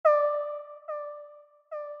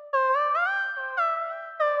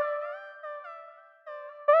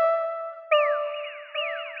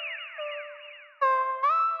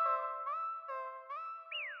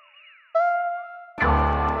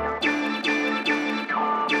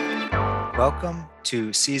Welcome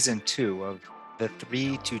to Season 2 of the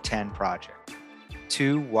 3 to 10 Project.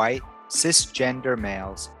 Two white, cisgender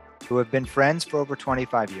males who have been friends for over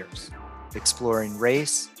 25 years, exploring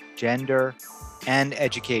race, gender, and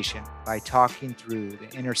education by talking through the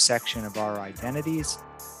intersection of our identities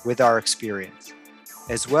with our experience,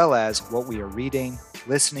 as well as what we are reading,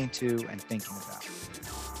 listening to, and thinking about.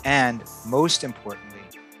 And most importantly,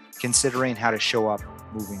 considering how to show up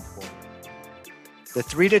moving forward. The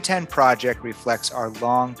 3 to 10 Project reflects our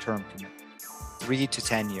long-term commitment, 3 to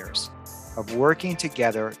 10 years, of working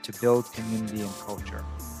together to build community and culture,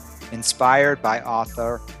 inspired by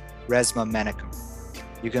author Resmaa Menakem.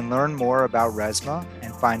 You can learn more about Resmaa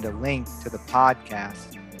and find a link to the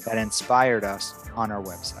podcast that inspired us on our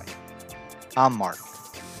website. I'm Mark.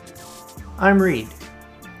 I'm Reed.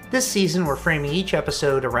 This season, we're framing each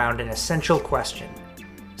episode around an essential question.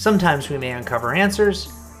 Sometimes we may uncover answers.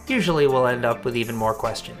 Usually we'll end up with even more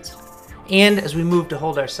questions. And as we move to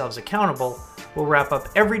hold ourselves accountable, we'll wrap up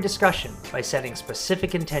every discussion by setting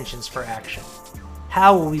specific intentions for action.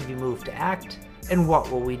 How will we be moved to act, and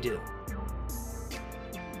what will we do?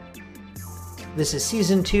 This is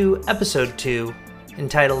Season 2, Episode 2,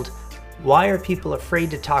 entitled, Why Are People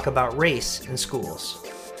Afraid to Talk About Race in Schools?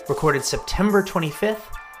 Recorded September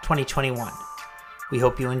 25th, 2021. We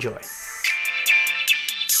hope you enjoy.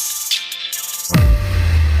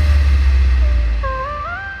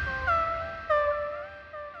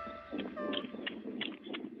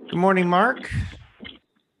 Good morning, Mark. Good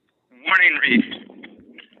morning, Reed.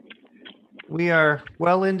 We are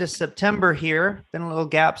well into September here. Been a little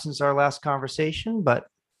gap since our last conversation, but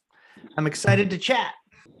I'm excited to chat.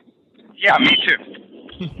 Yeah, me too.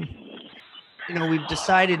 We've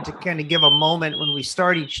decided to kind of give a moment when we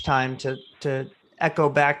start each time to echo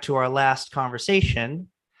back to our last conversation.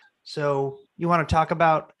 So you want to talk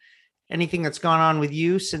about anything that's gone on with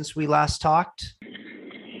you since we last talked?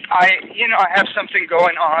 I have something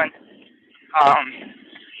going on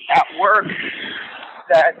at work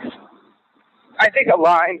that I think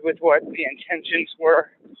aligned with what the intentions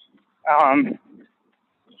were.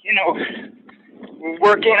 We're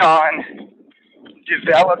working on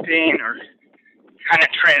developing or kind of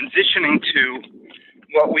transitioning to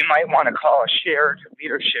what we might want to call a shared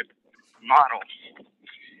leadership model.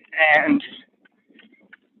 And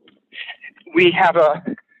we have a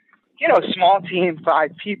small team,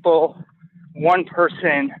 5 people, 1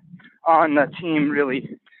 person on the team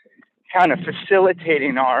really kind of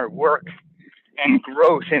facilitating our work and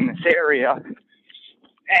growth in this area.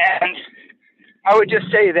 And I would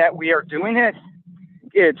just say that we are doing it.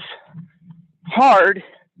 It's hard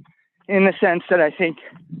in the sense that I think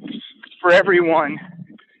for everyone,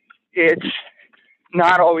 it's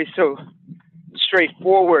not always so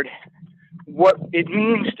straightforward what it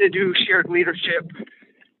means to do shared leadership,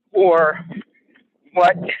 or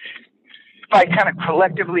what, like kind of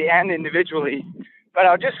collectively and individually. But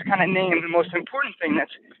I'll just kind of name the most important thing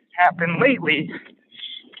that's happened lately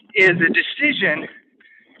is a decision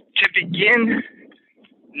to begin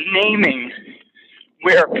naming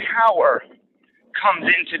where power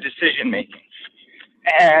comes into decision making.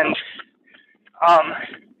 And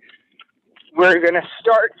we're going to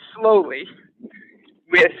start slowly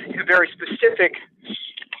with a very specific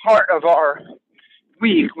part of our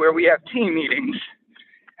week where we have team meetings,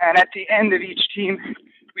 and at the end of each team,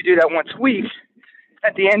 we do that once a week.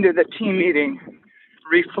 At the end of the team meeting,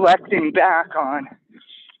 reflecting back on,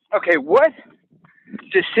 okay, what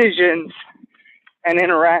decisions and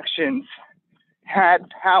interactions had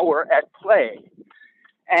power at play,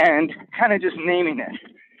 and kind of just naming it.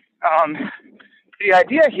 The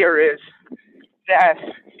idea here is that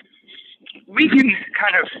we can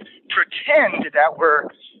kind of pretend that we're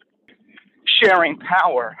sharing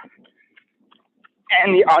power,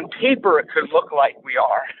 and on paper it could look like we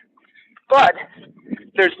are, but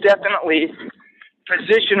there's definitely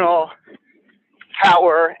positional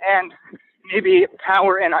power and maybe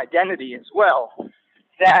power and identity as well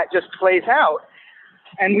that just plays out,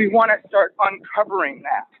 and we want to start uncovering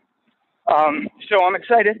that. So I'm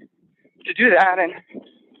excited to do that, and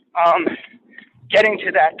getting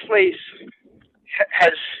to that place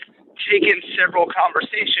has taken several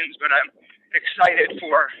conversations, but I'm excited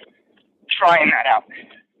for trying that out.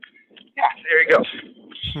 Yeah, there you go.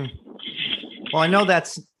 Well, I know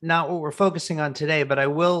that's not what we're focusing on today, but I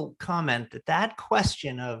will comment that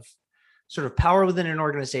question of sort of power within an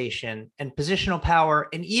organization and positional power,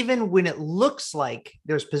 and even when it looks like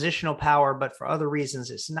there's positional power, but for other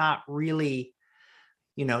reasons, it's not really,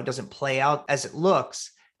 it doesn't play out as it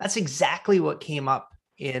looks. That's exactly what came up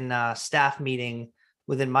in a staff meeting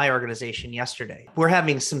within my organization yesterday. We're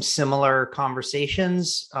having some similar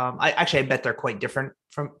conversations. I bet they're quite different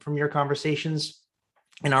from your conversations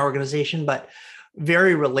in our organization, but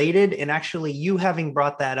very related. And actually, you having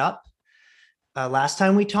brought that up last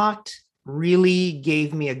time we talked really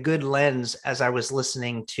gave me a good lens as I was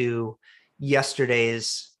listening to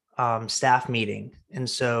yesterday's staff meeting. And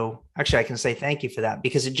so actually, I can say thank you for that,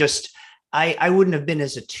 because it just, I wouldn't have been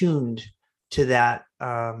as attuned to that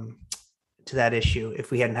issue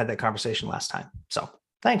if we hadn't had that conversation last time. So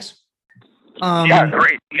thanks. Yeah,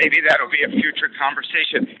 great. Maybe that'll be a future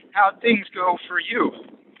conversation. How'd things go for you?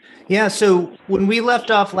 Yeah. So when we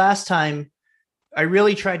left off last time, I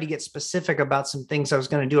really tried to get specific about some things I was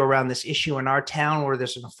going to do around this issue in our town where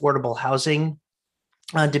there's an affordable housing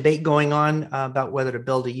debate going on about whether to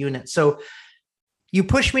build a unit. So you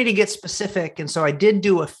pushed me to get specific. And so I did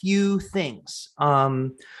do a few things.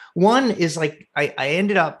 One is like, I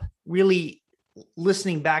ended up really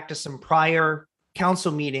listening back to some prior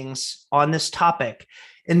council meetings on this topic.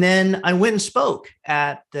 And then I went and spoke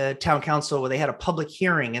at the town council where they had a public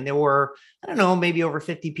hearing, and there were, I don't know, maybe over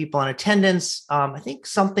 50 people in attendance. I think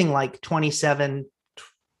something like 27,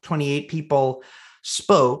 28 people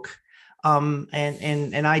spoke. And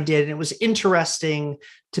I did, and it was interesting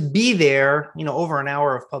to be there, over an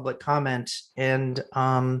hour of public comment. And,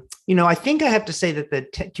 I think I have to say that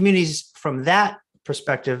the communities from that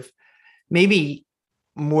perspective, maybe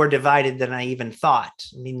more divided than I even thought.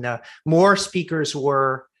 I mean, more speakers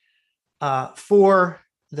were for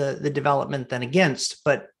the development than against,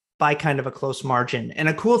 but by kind of a close margin. And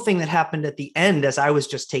a cool thing that happened at the end, as I was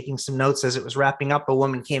just taking some notes as it was wrapping up, a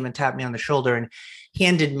woman came and tapped me on the shoulder and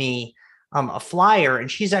handed me a flyer,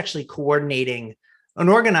 and she's actually coordinating an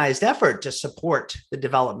organized effort to support the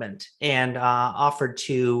development, and offered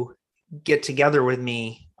to get together with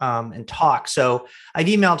me and talk. So I've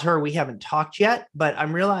emailed her. We haven't talked yet, but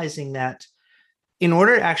I'm realizing that in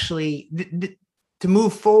order to actually to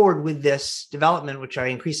move forward with this development, which I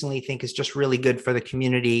increasingly think is just really good for the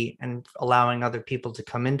community and allowing other people to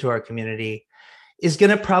come into our community, is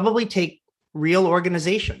going to probably take real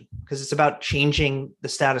organization, because it's about changing the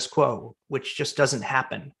status quo, which just doesn't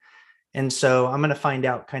happen. And so I'm going to find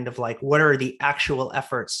out kind of like, what are the actual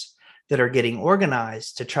efforts that are getting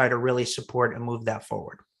organized to try to really support and move that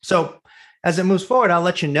forward. So as it moves forward, I'll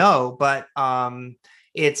let you know, but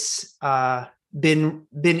it's been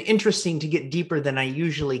interesting to get deeper than I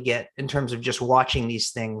usually get in terms of just watching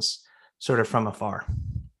these things sort of from afar.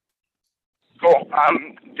 Cool.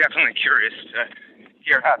 I'm definitely curious to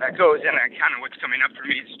hear how that goes. And kind of what's coming up for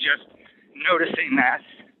me is just noticing that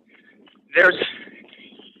there's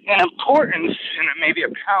an importance and maybe a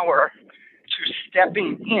power to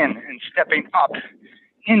stepping in and stepping up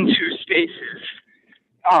into spaces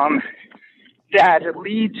that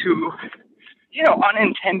lead to,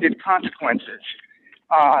 unintended consequences.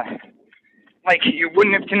 Like you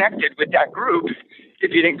wouldn't have connected with that group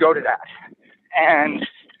if you didn't go to that and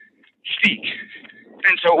speak.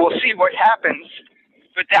 And so we'll see what happens,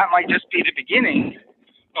 but that might just be the beginning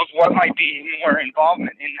of what might be more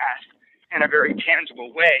involvement in that in a very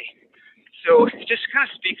tangible way. So it just kind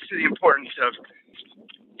of speaks to the importance of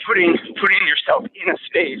putting yourself in a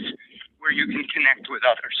space where you can connect with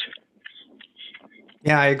others.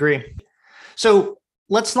 Yeah, I agree. So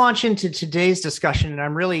let's launch into today's discussion. And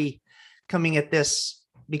I'm really coming at this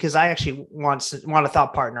because I actually want a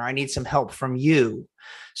thought partner. I need some help from you.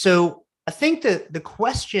 So I think that the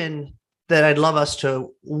question that I'd love us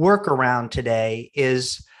to work around today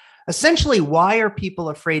is essentially, why are people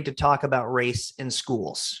afraid to talk about race in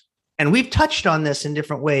schools? And we've touched on this in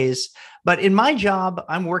different ways, but in my job,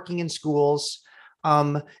 I'm working in schools,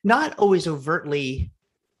 not always overtly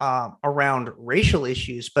around racial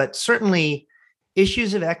issues, but certainly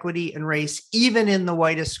issues of equity and race, even in the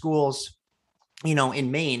whitest schools, in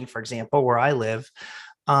Maine, for example, where I live,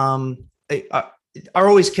 are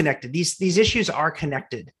always connected. These issues are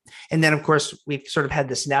connected. And then, of course, we've sort of had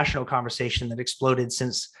this national conversation that exploded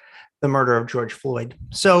since the murder of George Floyd.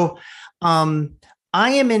 So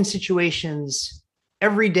I am in situations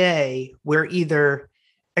every day where either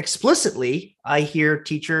explicitly I hear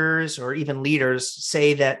teachers or even leaders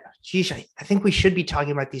say that, geez, I think we should be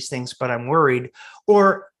talking about these things, but I'm worried.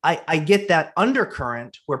 Or I get that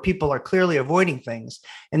undercurrent where people are clearly avoiding things.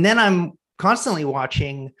 And then I'm constantly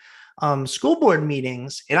watching school board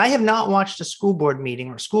meetings, and I have not watched a school board meeting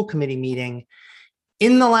or school committee meeting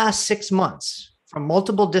in the last 6 months from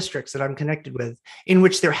multiple districts that I'm connected with, in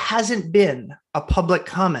which there hasn't been a public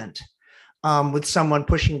comment with someone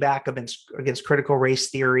pushing back against critical race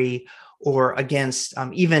theory, or against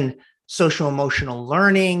even social emotional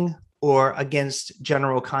learning, or against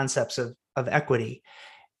general concepts of of equity.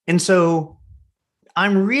 And so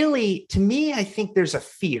to me, I think there's a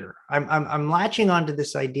fear. I'm latching onto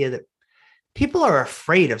this idea that people are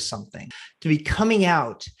afraid of something, to be coming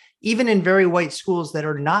out, even in very white schools that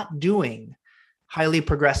are not doing highly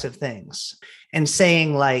progressive things, and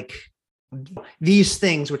saying like these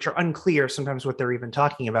things, which are unclear sometimes what they're even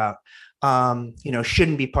talking about,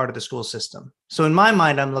 shouldn't be part of the school system. So in my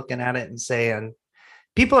mind, I'm looking at it and saying,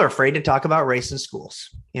 people are afraid to talk about race in schools.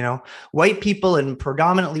 White people in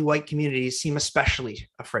predominantly white communities seem especially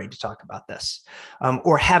afraid to talk about this,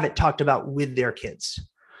 or have it talked about with their kids.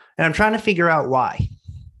 And I'm trying to figure out why.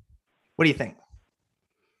 What do you think?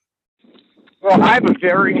 Well, I have a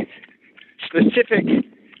very specific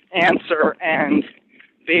answer, and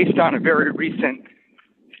based on a very recent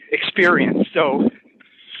experience. So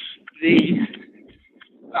the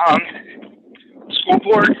school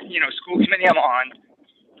board, school committee I'm on,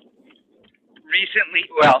 recently,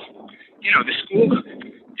 the school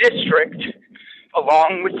district,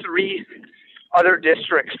 along with 3 other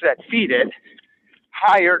districts that feed it,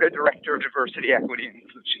 hired a director of diversity, equity, and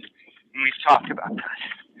inclusion. And we've talked about that.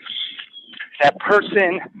 That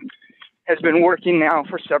person has been working now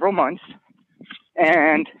for several months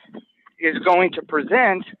and is going to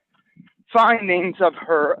present findings of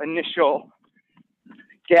her initial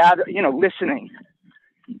listening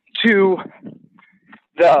to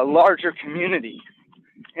the larger community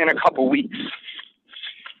in a couple weeks.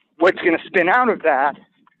 What's going to spin out of that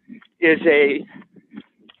is a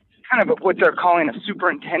kind of what they're calling a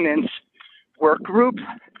superintendent's work group,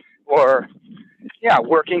 or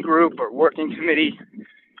working group or working committee.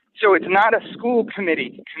 So it's not a school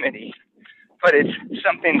committee, but it's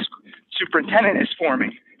something superintendent is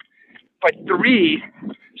forming. But 3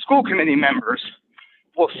 school committee members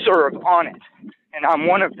will serve on it, and I'm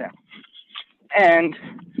one of them. And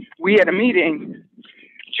we had a meeting,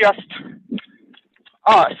 just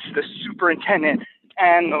us, the superintendent,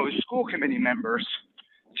 and those school committee members,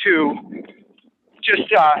 to just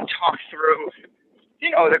talk through,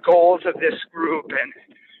 the goals of this group and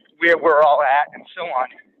where we're all at and so on.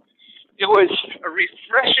 It was a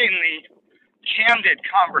refreshingly candid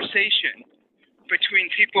conversation between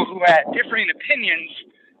people who had differing opinions,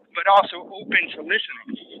 but also open to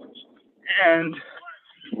listening. And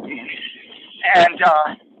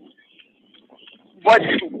what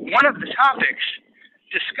one of the topics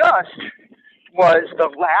discussed was the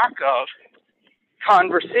lack of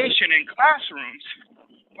conversation in classrooms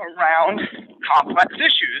around complex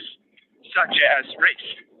issues such as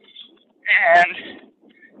race. And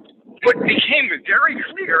what became very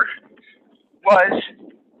clear was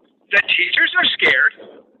that teachers are scared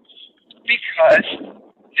because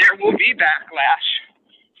there will be backlash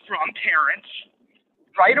from parents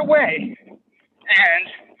right away, and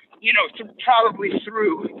probably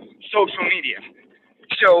through social media.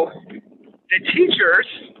 So the teachers,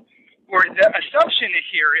 or the assumption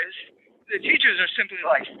here is, the teachers are simply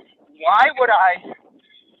like, why would I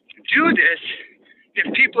do this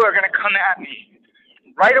if people are going to come at me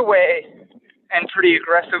right away and pretty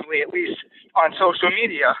aggressively, at least on social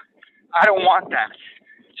media? I don't want that.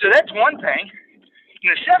 So that's one thing.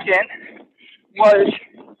 And the second was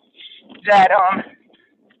that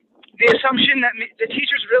the assumption that the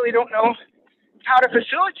teachers really don't know how to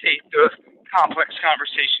facilitate the complex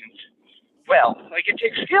conversations well. Like, it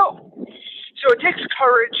takes skill. So it takes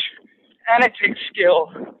courage and it takes skill.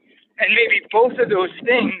 And maybe both of those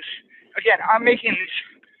things, again, I'm making these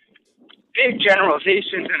big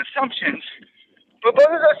generalizations and assumptions, but both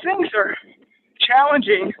of those things are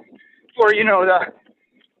challenging for, the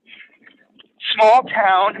small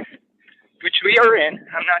town, which we are in.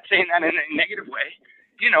 I'm not saying that in a negative way.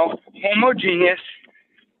 Homogeneous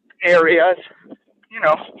areas,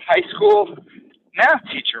 high school math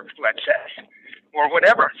teacher, let's say, or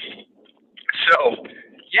whatever. So,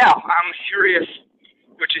 I'm curious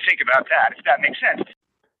what you think about that, if that makes sense.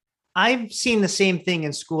 I've seen the same thing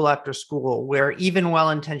in school after school, where even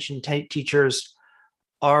well-intentioned teachers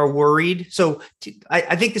are worried. So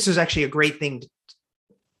I think this is actually a great thing.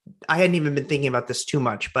 I hadn't even been thinking about this too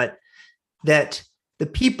much, but that the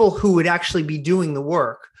people who would actually be doing the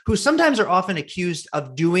work, who sometimes are often accused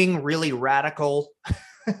of doing really radical,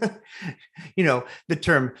 the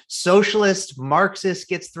term socialist, Marxist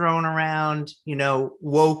gets thrown around,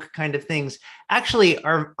 woke kind of things, actually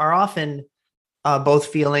are often both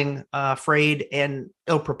feeling afraid and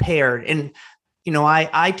ill-prepared. And,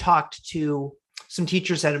 I talked to some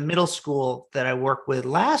teachers at a middle school that I worked with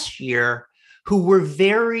last year who were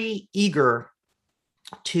very eager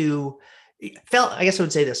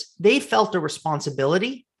they felt a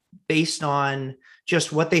responsibility based on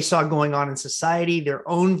just what they saw going on in society, their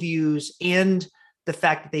own views, and the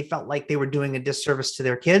fact that they felt like they were doing a disservice to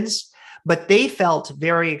their kids. But they felt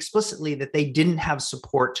very explicitly that they didn't have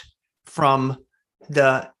support from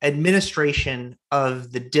the administration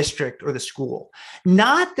of the district or the school.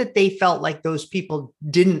 Not that they felt like those people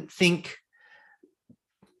didn't think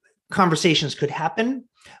conversations could happen,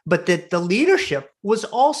 but that the leadership was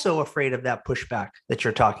also afraid of that pushback that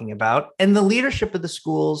you're talking about. And the leadership of the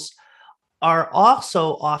schools are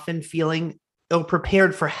also often feeling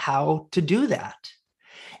ill-prepared for how to do that.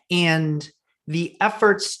 And the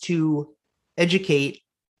efforts to educate,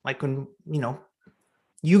 like when,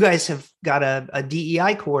 you guys have got a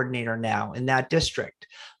DEI coordinator now in that district,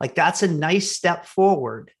 like that's a nice step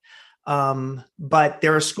forward. But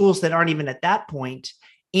there are schools that aren't even at that point,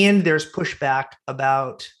 and there's pushback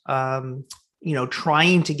about,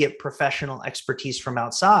 trying to get professional expertise from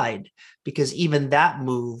outside, because even that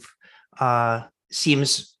move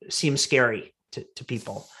seems scary to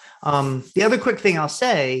people. The other quick thing I'll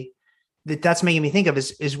say that's making me think of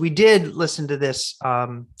is we did listen to this,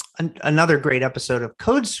 another great episode of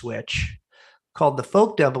Code Switch called The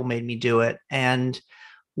Folk Devil Made Me Do It. And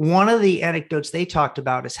one of the anecdotes they talked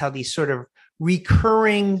about is how these sort of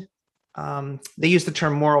recurring, they use the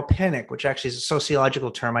term moral panic, which actually is a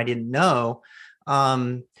sociological term I didn't know,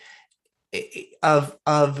 of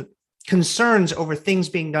concerns over things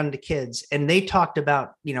being done to kids. And they talked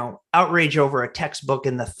about, outrage over a textbook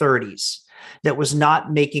in the 30s that was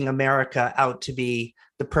not making America out to be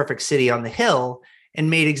the perfect city on the hill, and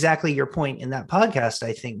made exactly your point in that podcast,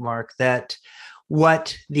 I think, Mark, that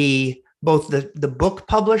what both the book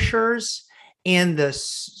publishers and the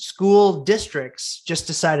school districts just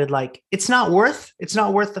decided, like, it's not worth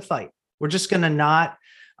the fight. We're just going to not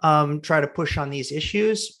try to push on these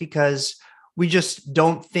issues because we just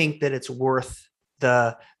don't think that it's worth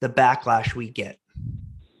the backlash we get.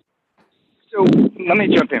 So let me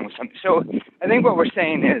jump in with something. So I think what we're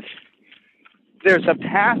saying is there's a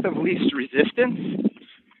path of least resistance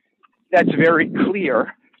that's very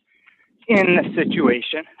clear in the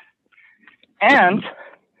situation. And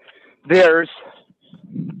there's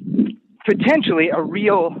potentially a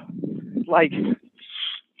real,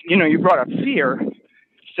 you brought up fear.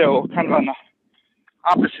 So kind of on the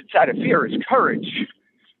opposite side of fear is courage.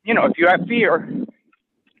 If you have fear,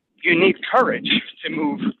 you need courage to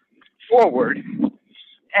move forward.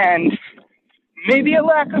 And maybe a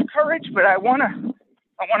lack of courage, but I want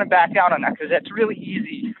to back out on that, because that's really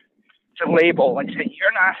easy to label and say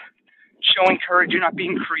you're not showing courage, you're not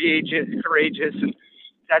being courageous, and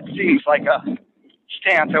that seems like a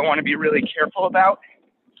stance I want to be really careful about.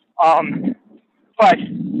 But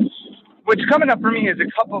what's coming up for me is a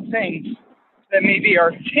couple things that maybe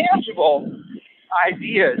are tangible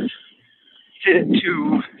ideas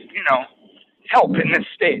to help in this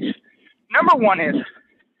space. Number one is,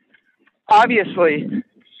 obviously,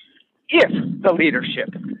 if the leadership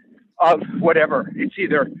of whatever, it's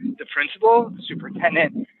either the principal, the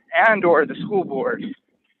superintendent, and or the school board,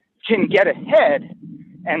 can get ahead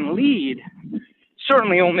and lead,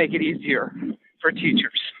 certainly it will make it easier for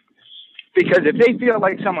teachers. Because if they feel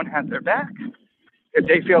like someone has their back, if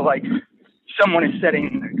they feel like someone is setting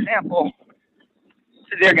an example,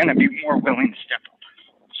 they're going to be more willing to step up.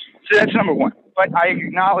 So that's number one. But I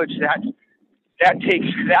acknowledge that takes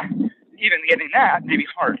that, even getting that may be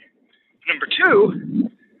hard. Number two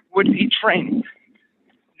would be training.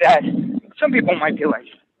 That some people might be like,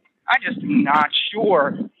 I just am not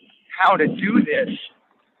sure how to do this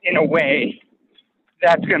in a way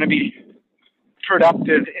that's going to be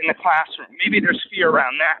productive in the classroom. Maybe there's fear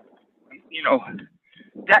around that.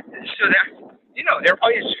 They're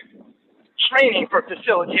always training for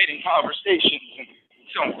facilitating conversations and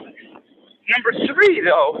so on. Number three,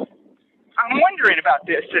 though, I'm wondering about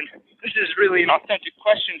this, and this is really an authentic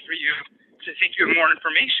question for you to think you have more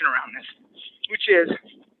information around this, which is,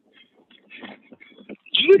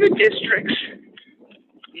 do the districts,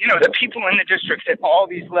 the people in the districts at all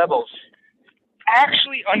these levels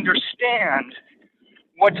actually understand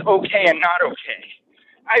what's okay and not okay?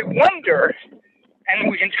 I wonder,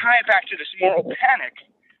 and we can tie it back to this moral panic,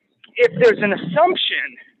 if there's an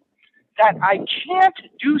assumption that I can't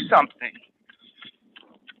do something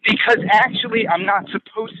because actually I'm not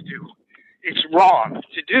supposed to. It's wrong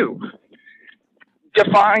to do,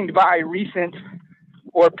 defined by recent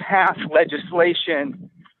or past legislation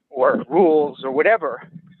or rules or whatever.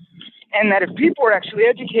 And that if people are actually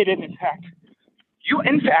educated, in fact, you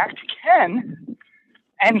in fact can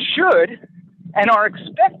and should and are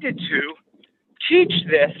expected to teach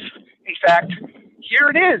this. In fact, here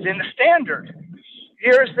it is in the standard.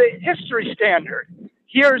 Here's the history standard.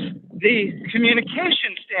 Here's the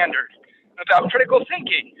communication standard about critical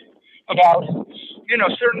thinking, about,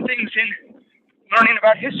 certain things in learning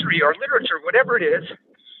about history or literature, whatever it is,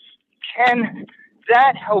 can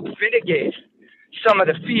that help mitigate some of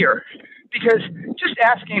the fear? Because just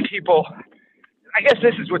asking people, I guess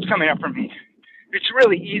this is what's coming up for me. It's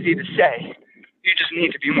really easy to say, you just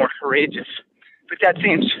need to be more courageous. But that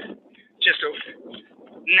seems just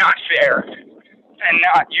not fair and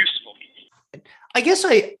not useful. I guess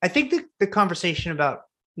I think the conversation about,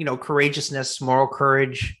 courageousness, moral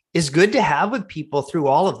courage is good to have with people through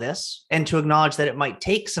all of this, and to acknowledge that it might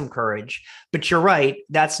take some courage. But you're right.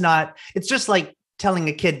 It's just like telling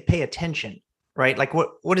a kid, pay attention, right? Like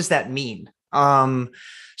what does that mean?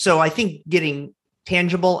 So I think getting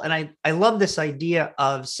tangible, and I love this idea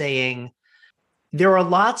of saying there are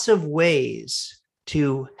lots of ways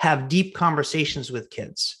to have deep conversations with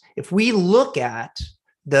kids. If we look at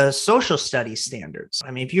the social studies standards,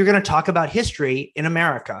 I mean, if you're going to talk about history in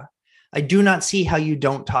America, I do not see how you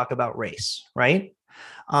don't talk about race, right?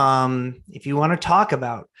 If you want to talk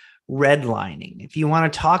about redlining, if you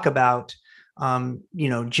want to talk about,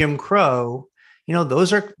 Jim Crow,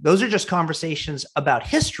 those are just conversations about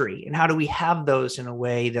history, and how do we have those in a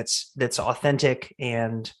way that's authentic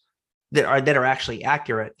and that are actually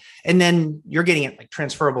accurate. And then you're getting at like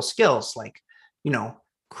transferable skills, like,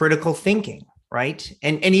 critical thinking, right?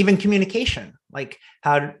 And even communication, like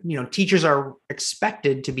how, teachers are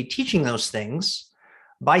expected to be teaching those things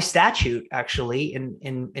by statute, actually,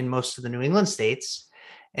 in most of the New England states.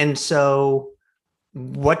 And so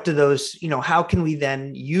what do those, how can we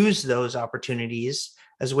then use those opportunities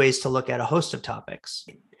as ways to look at a host of topics?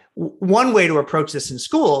 One way to approach this in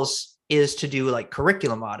schools is to do like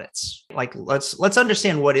curriculum audits. Like let's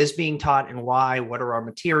understand what is being taught and why, what are our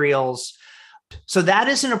materials. So that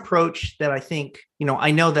is an approach that I think,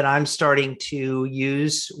 I know that I'm starting to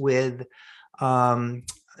use with, in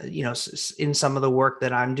some of the work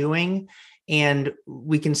that I'm doing. And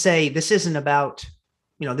we can say, this isn't about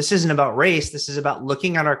race. This is about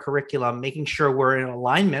looking at our curriculum, making sure we're in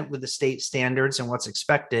alignment with the state standards and what's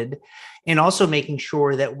expected, and also making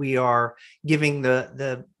sure that we are giving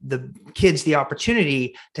the kids the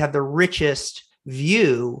opportunity to have the richest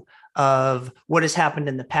view of what has happened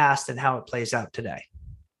in the past and how it plays out today.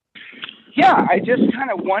 Yeah, I just kind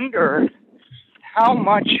of wonder how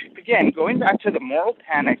much, again, going back to the moral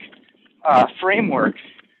panic framework,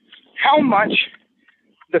 how much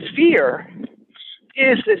the fear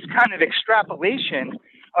is this kind of extrapolation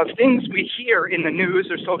of things we hear in the news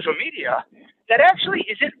or social media that actually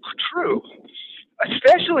isn't true,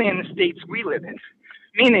 especially in the states we live in.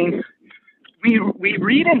 Meaning, we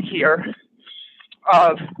read and hear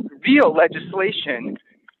of real legislation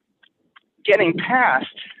getting passed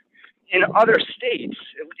in other states.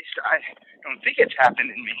 At least I don't think it's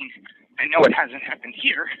happened in Maine. I know it hasn't happened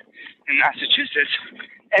here in Massachusetts.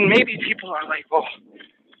 And maybe people are like, well,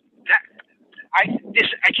 I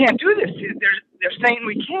can't do this. They're saying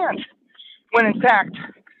we can't. When in fact,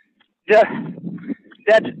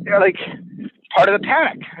 that's like part of the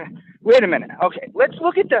panic. Wait a minute. Okay, let's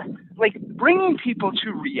look at bringing people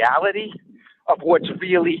to reality of what's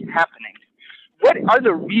really happening. What are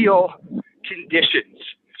the real conditions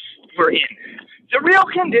we're in? The real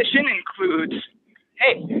condition includes,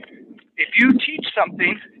 hey, if you teach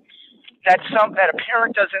something that a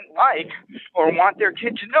parent doesn't like or want their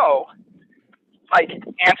kid to know, like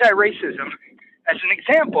anti-racism, as an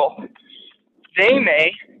example, they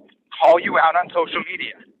may call you out on social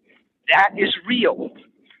media. That is real.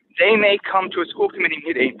 They may come to a school committee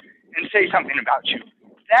meeting and say something about you.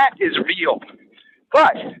 That is real.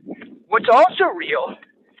 But what's also real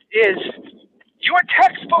is your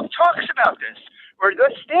textbook talks about this, or the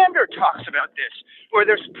standard talks about this, or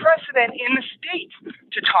there's precedent in the state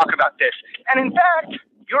to talk about this. And in fact,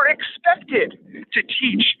 you're expected to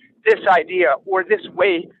teach this idea or this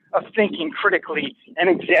way of thinking critically and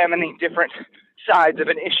examining different sides of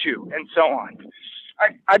an issue and so on.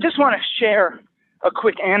 I just want to share a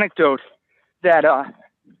quick anecdote that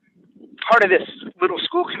part of this little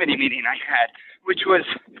school committee meeting I had, which was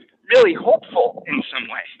really hopeful in some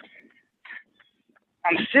way.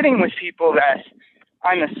 I'm sitting with people that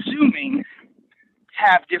I'm assuming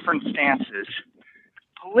have different stances,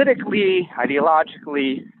 politically,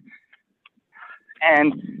 ideologically,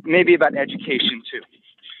 and maybe about education too.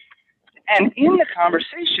 And in the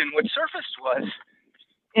conversation, what surfaced was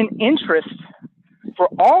an interest for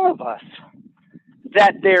all of us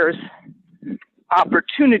that there's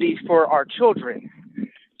opportunity for our children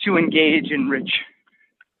to engage in rich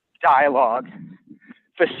dialogue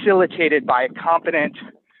facilitated by a competent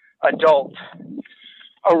adult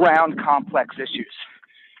around complex issues.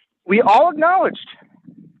 we all acknowledged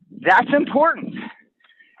that's important.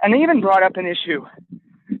 And they even brought up an issue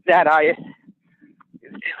that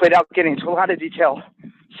without getting into a lot of detail,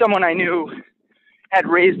 someone I knew had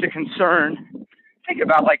raised a concern, think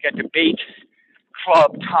about like a debate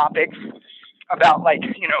club topic about like,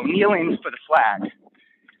 kneeling for the flag.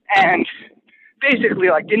 And basically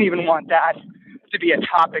like didn't even want that to be a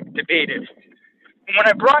topic debated. And when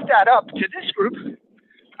I brought that up to this group,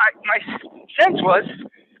 my sense was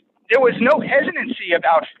there was no hesitancy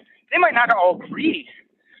about, they might not all agree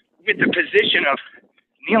with the position of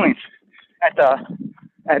kneeling at the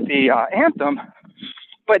anthem,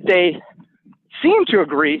 but they seem to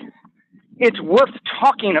agree it's worth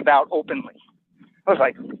talking about openly. I was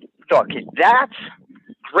like, look, that's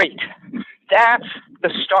great. That's the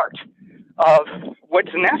start of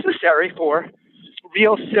what's necessary for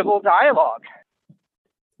real civil dialogue.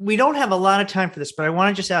 We don't have a lot of time for this, but I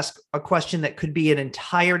want to just ask a question that could be an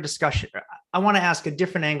entire discussion. I want to ask a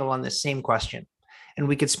different angle on this same question, and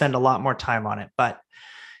we could spend a lot more time on it. But,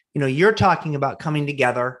 you're talking about coming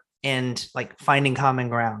together and like finding common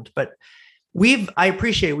ground. But I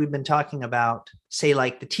appreciate we've been talking about, say,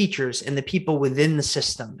 like the teachers and the people within the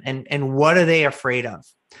system and what are they afraid of?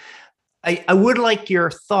 I would like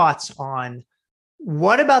your thoughts on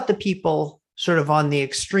what about the people sort of on the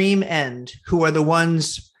extreme end who are the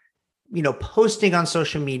ones, posting on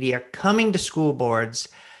social media, coming to school boards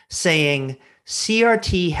saying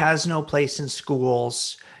CRT has no place in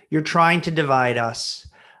schools. You're trying to divide us.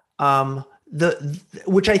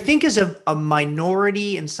 Which I think is a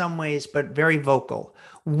minority in some ways, but very vocal.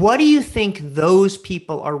 What do you think those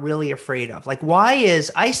people are really afraid of? Like,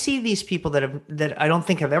 I see these people that I don't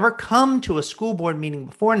think have ever come to a school board meeting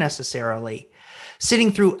before necessarily,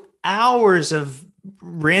 sitting through hours of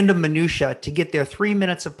random minutia to get their 3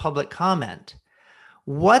 minutes of public comment.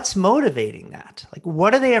 What's motivating that? Like,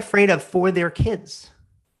 what are they afraid of for their kids?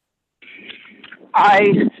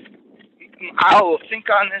 I'll think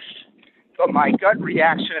on this, but my gut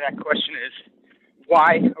reaction to that question is,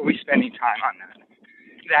 why are we spending time on that?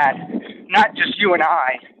 That not just you and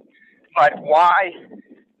I, but why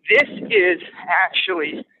this is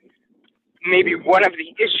actually maybe one of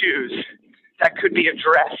the issues that could be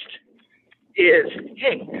addressed is,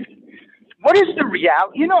 hey, what is the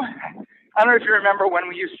reality? I don't know if you remember when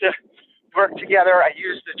we used to work together, I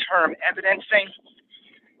used the term evidencing.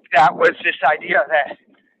 That was this idea that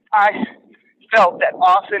I felt that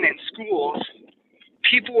often in schools,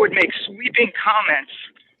 people would make sweeping comments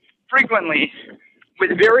frequently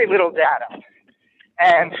with very little data.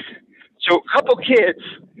 And so a couple kids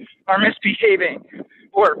are misbehaving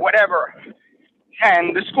or whatever,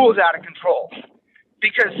 and the school's out of control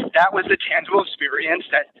because that was the tangible experience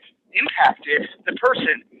that impacted the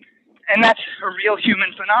person. And that's a real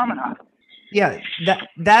human phenomenon. Yeah,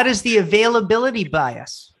 that is the availability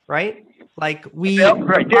bias, right? Like we're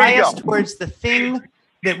biased towards the thing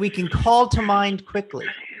that we can call to mind quickly.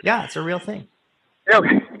 Yeah, it's a real thing.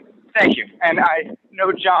 Okay, thank you. And I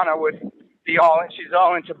know Jonna would be she's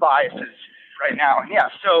all into biases right now. And yeah,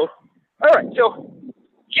 so, all right, so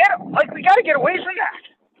we got to get away from that.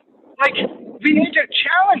 Like, we need to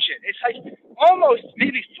challenge it. It's like almost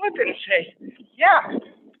maybe flip it and say, yeah,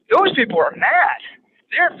 those people are mad.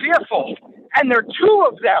 They're fearful. And there are two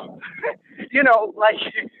of them.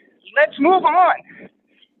 Let's move on.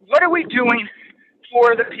 What are we doing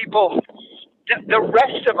for the people, the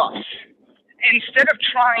rest of us? Instead of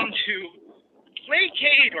trying to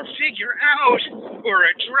placate or figure out or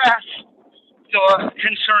address the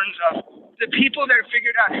concerns of the people that have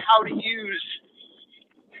figured out how to use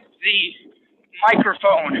the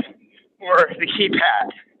microphone or the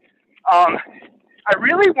keypad. I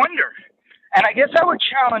really wonder, and I guess I would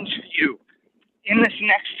challenge you in this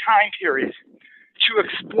next time period to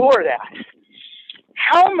explore that.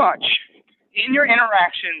 How much in your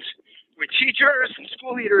interactions with teachers and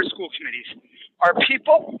school leaders, school committees, are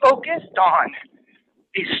people focused on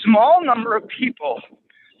a small number of people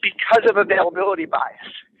because of availability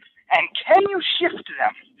bias? And can you shift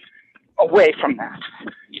them away from that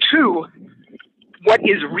to what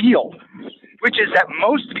is real, which is that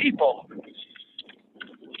most people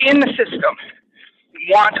in the system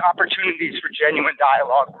want opportunities for genuine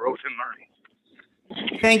dialogue, growth, and learning?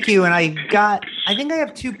 Thank you. And I think I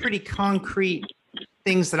have two pretty concrete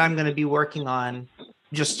things that I'm going to be working on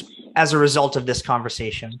just as a result of this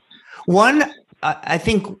conversation. One, I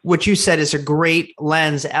think what you said is a great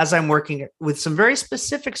lens as I'm working with some very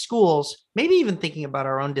specific schools, maybe even thinking about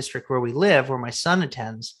our own district where we live, where my son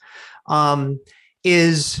attends,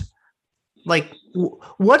 is like,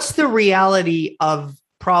 what's the reality of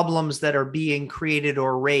problems that are being created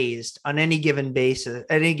or raised on any given basis,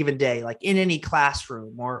 at any given day, like in any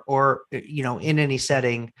classroom or in any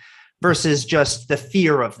setting, versus just the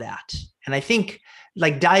fear of that. And I think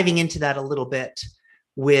like diving into that a little bit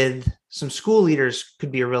with some school leaders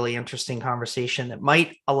could be a really interesting conversation that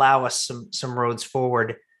might allow us some roads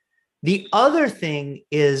forward. The other thing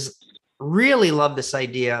is, really love this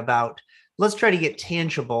idea about, let's try to get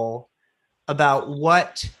tangible about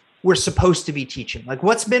what we're supposed to be teaching. Like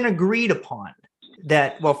what's been agreed upon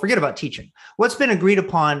that, well, forget about teaching. What's been agreed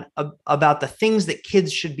upon about the things that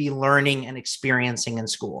kids should be learning and experiencing in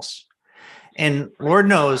schools. And Lord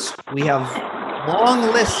knows we have long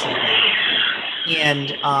lists of them.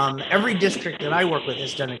 And every district that I work with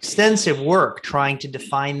has done extensive work trying to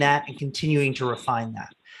define that and continuing to refine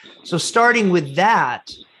that. So starting with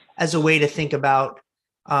that as a way to think about,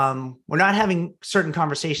 we're not having certain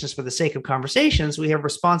conversations for the sake of conversations. We have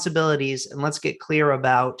responsibilities, and let's get clear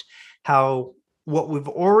about how what we've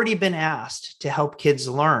already been asked to help kids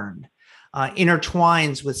learn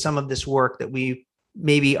intertwines with some of this work that we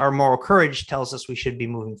maybe our moral courage tells us we should be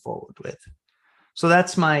moving forward with. So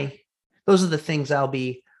those are the things I'll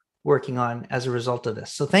be working on as a result of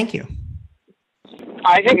this. So thank you.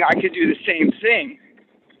 I think I could do the same thing.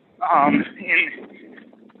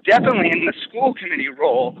 Definitely in the school committee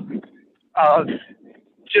role of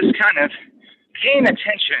just kind of paying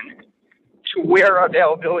attention to where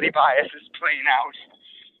availability bias is playing out,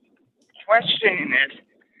 questioning it,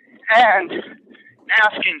 and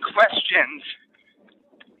asking questions,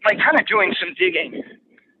 like kind of doing some digging.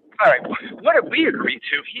 All right, what did we agree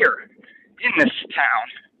to here in this town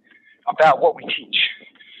about what we teach?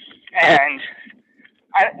 And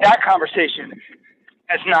that conversation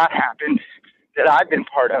has not happened that I've been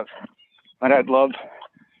part of, but I'd love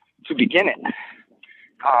to begin it.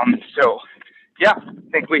 So, yeah,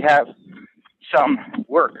 I think we have some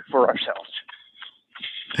work for ourselves.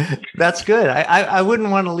 That's good. I wouldn't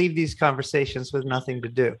want to leave these conversations with nothing to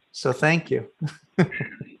do. So thank you.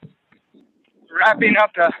 Wrapping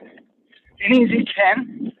up an easy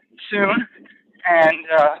 10 soon, and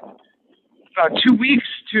about 2 weeks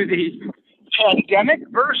to the pandemic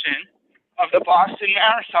version of the Boston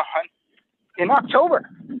Marathon in October.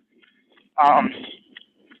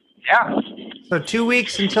 Yeah. So 2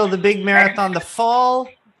 weeks until the big marathon, the fall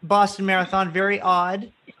Boston Marathon. Very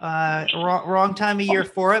odd, wrong time of year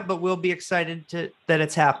for it, but we'll be excited that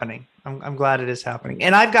it's happening. I'm glad it is happening.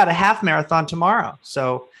 And I've got a half marathon tomorrow.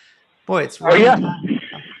 So, boy, it's really time.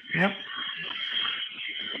 Yep.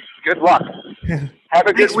 Good luck. Have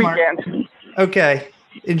a good Thanks, weekend. Mark. Okay.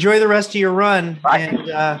 Enjoy the rest of your run. Bye.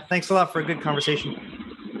 And thanks a lot for a good conversation.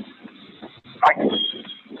 Bye.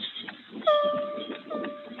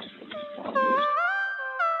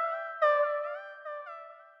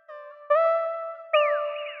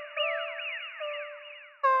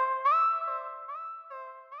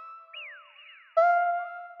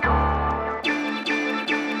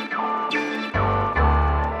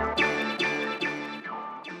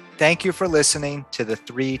 Thank you for listening to the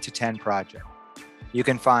 3 to 10 Project. You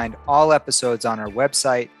can find all episodes on our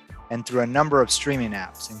website and through a number of streaming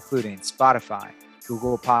apps, including Spotify,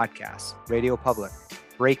 Google Podcasts, Radio Public,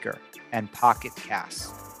 Breaker, and Pocket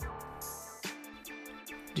Casts.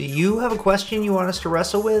 Do you have a question you want us to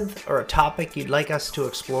wrestle with or a topic you'd like us to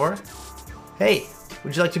explore? Hey,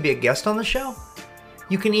 would you like to be a guest on the show?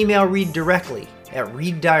 You can email Reed directly at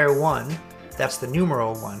reeddyer1, that's the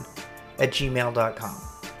numeral 1, @gmail.com.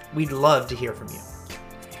 We'd love to hear from you.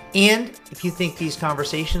 And if you think these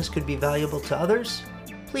conversations could be valuable to others,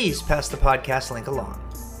 please pass the podcast link along.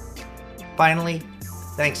 Finally,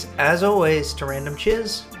 thanks as always to Random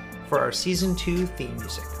Chiz for our Season 2 theme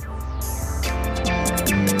music.